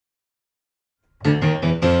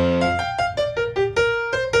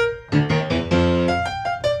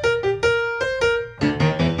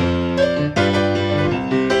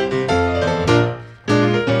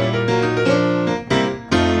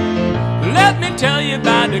me tell you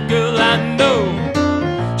about a girl I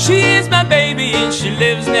know. She is my baby and she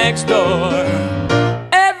lives next door.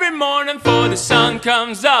 Every morning before the sun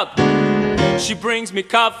comes up, she brings me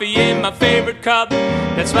coffee in my favorite cup.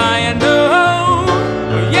 That's why I know,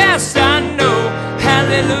 oh yes I know,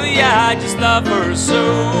 hallelujah, I just love her so.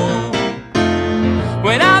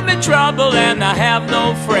 When I'm in trouble and I have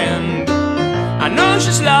no friend, I know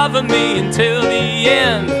she's loving me until the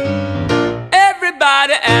end.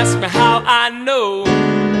 Everybody asks me how I know.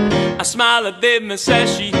 I smile at them and say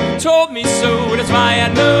she told me so. That's why I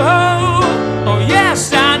know, oh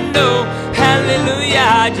yes I know, hallelujah,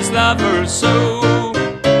 I just love her so.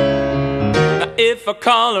 Now if I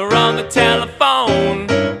call her on the telephone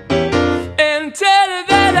and tell her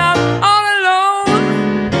that I'm all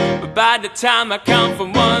alone, but by the time I count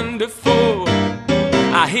from 1 to 4,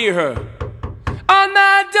 I hear her on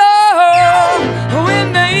my door.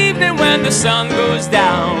 In the evening when the sun goes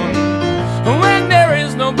down, when there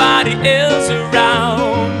is nobody else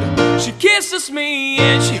around, she kisses me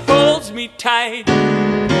and she holds me tight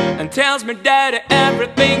and tells me, Daddy,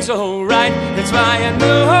 everything's alright. That's why I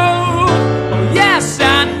know, oh yes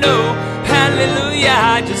I know, hallelujah,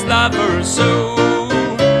 I just love her so.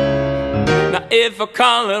 Now if I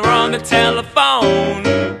call her on the telephone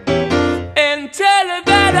and tell her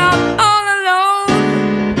that I'm all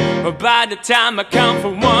alone, by the time I count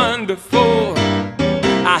from 1 to 4,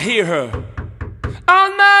 I hear her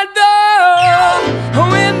on my door.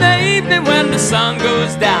 In the evening when the sun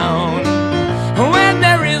goes down, when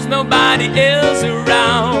there is nobody else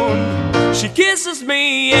around, she kisses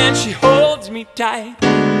me and she holds me tight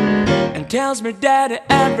and tells me, Daddy,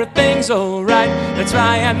 everything's alright. That's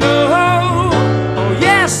why I know, oh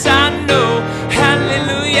yes I know,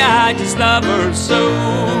 hallelujah, I just love her so.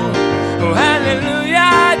 Oh hallelujah,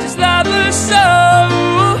 I just love her so.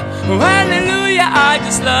 Oh hallelujah, I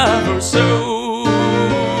just love her so.